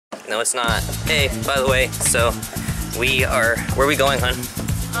No, it's not. Hey, by the way, so we are, where are we going, hon?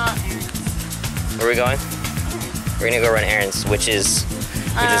 Errands. Where are we going? We're gonna go run errands, which is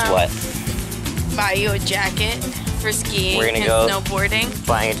what? Buy you a jacket for skiing. We're gonna and go snowboarding.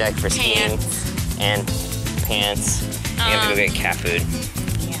 Buying a jacket for skiing Pants. and pants. We have to go get cat food.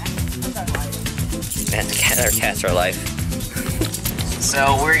 Yeah. And our cats are life.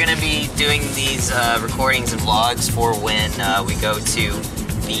 So we're gonna be doing these recordings and vlogs for when we go to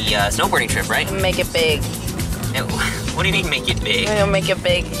the snowboarding trip, right? Make it big. What do you mean make it big? We're gonna make it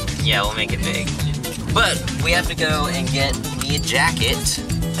big. Yeah, we'll make it big. But we have to go and get me a jacket.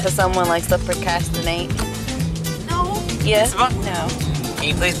 Because someone likes to procrastinate. No. Yes. No. Can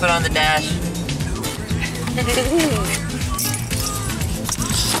you please put on the dash?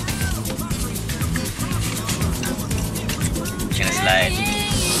 She's gonna slide.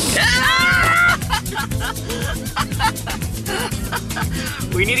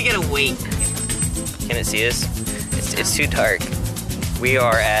 We need to get a weight. Can it see us? It's too dark. We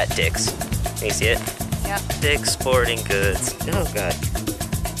are at Dick's. Can you see it? Yep. Dick's Sporting Goods. Oh god.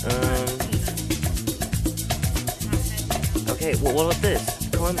 Okay, well, what about this?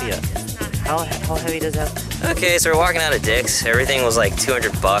 Columbia. How heavy does that? Okay, so we're walking out of Dick's. Everything was like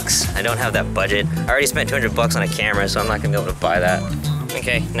 200 bucks. I don't have that budget. I already spent 200 bucks on a camera, so I'm not gonna be able to buy that.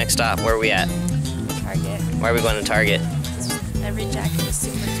 Okay, next stop. Where are we at? Target. Why are we going to Target? Every jacket is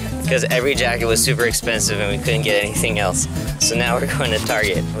super expensive. Because every jacket was super expensive and we couldn't get anything else. So now we're going to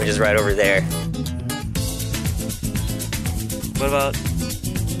Target, which is right over there. What about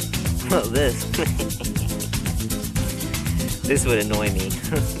this? This would annoy me.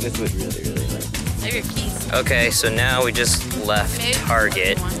 This would really annoy me. I have your keys. Okay, so now we just left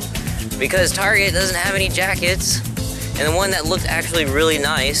Target because Target doesn't have any jackets, and the one that looked actually really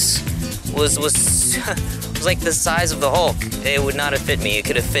nice was like the size of the Hulk. It would not have fit me. It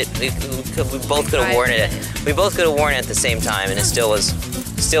could have fit. We both could have worn it. We both could have worn it at the same time, and it still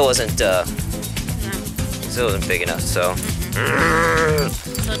wasn't big enough. So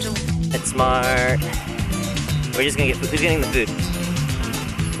it's smart. We're just gonna get food. Who's getting the food?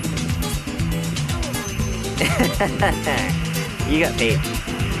 You got paid.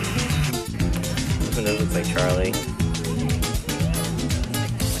 This one looks like Charlie.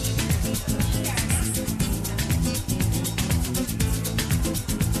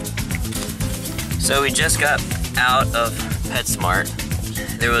 So we just got out of PetSmart.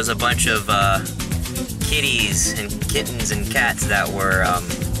 There was a bunch of kitties and kittens and cats that were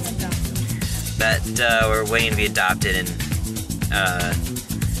waiting to be adopted, and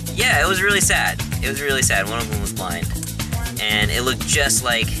yeah, it was really sad. It was really sad. One of them was blind, and it looked just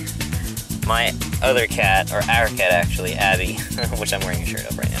like my other cat, or our cat actually, Abby, which I'm wearing a shirt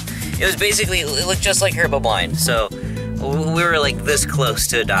of right now. It was basically, it looked just like her but blind. So we were like this close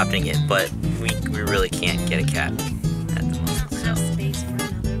to adopting it, but we really can't get a cat at the moment. So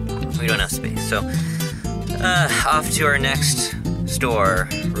we don't have space. So off to our next store.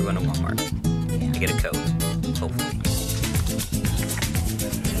 We're going to Walmart to get a coat, hopefully.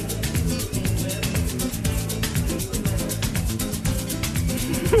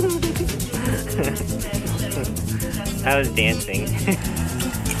 I was dancing.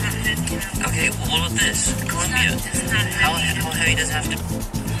 Okay, well, what about this? Columbia. How heavy does it have to?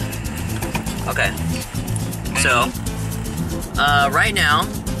 Okay. So, right now,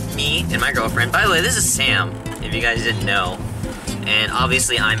 me and my girlfriend, by the way, this is Sam, if you guys didn't know, and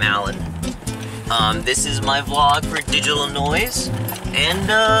obviously I'm Alan. This is my vlog for Digital Noise, and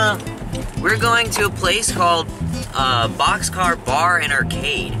we're going to a place called Boxcar Bar and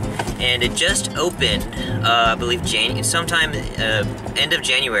Arcade, and it just opened, I believe sometime end of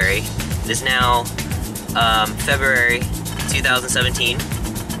January. It is now February 2017,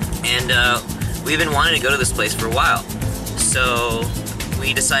 and we've been wanting to go to this place for a while. So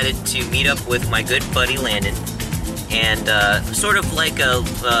we decided to meet up with my good buddy Landon, and sort of like a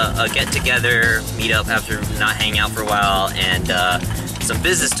get-together, meet up after not hanging out for a while, and some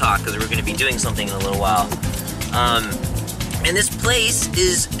business talk, because we're going to be doing something in a little while. And this place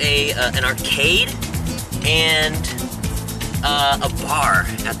is an arcade and a bar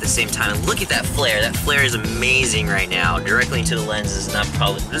at the same time. And look at that flare. That flare is amazing right now. Directly into the lens is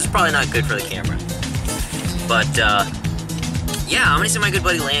this is probably not good for the camera. But yeah, I'm gonna see my good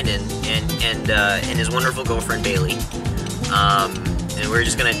buddy Landon and his wonderful girlfriend Bailey. And we're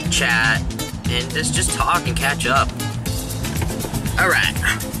just gonna chat and just talk and catch up. All right,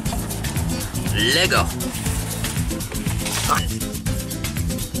 Lego.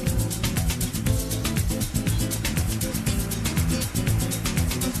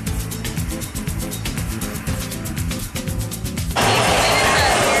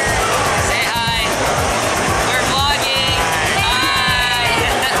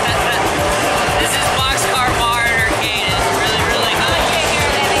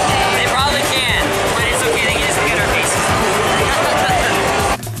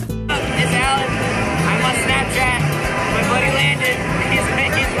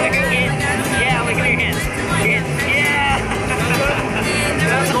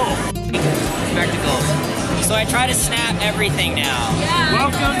 everything now. Yeah.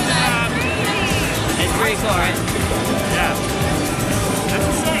 Welcome to It's pretty cool, right? Yeah. That's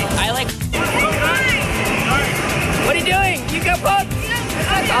insane. I like. What are you doing? You go poke?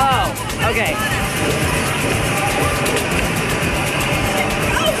 Oh, okay.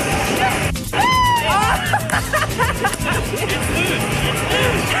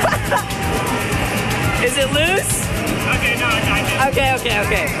 Is it loose? Okay, no.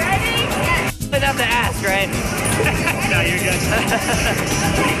 Okay. Ready? Enough to ask, right? No, you're good.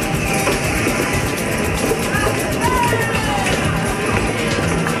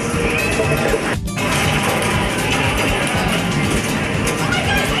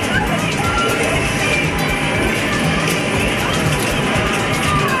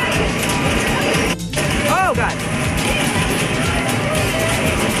 Oh, God.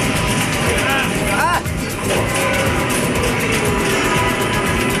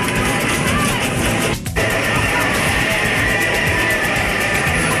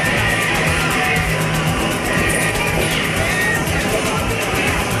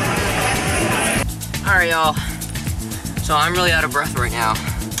 Alright, y'all. So I'm really out of breath right now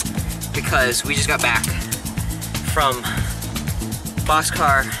because we just got back from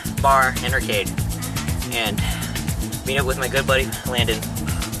Boxcar Bar and Arcade and meet up with my good buddy Landon,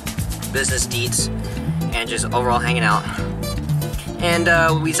 business deets, and just overall hanging out. And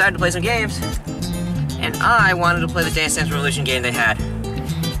we decided to play some games, and I wanted to play the Dance Dance Revolution game they had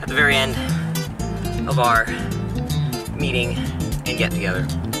at the very end of our meeting and get together.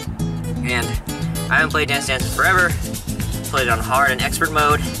 And I haven't played Dance Dance in forever, played it on hard and expert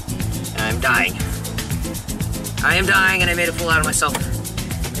mode, and I'm dying. I am dying, and I made a fool out of myself in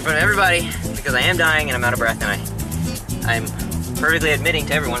front of everybody because I am dying and I'm out of breath, and I'm perfectly admitting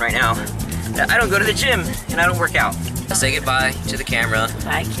to everyone right now that I don't go to the gym and I don't work out. Say goodbye to the camera.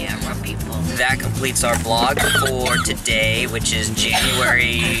 Bye, camera people. That completes our vlog for today, which is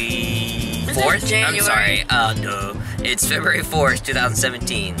January 4th? January? I'm sorry, no. It's February 4th,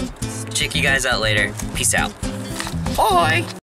 2017. Check you guys out later. Peace out. Bye!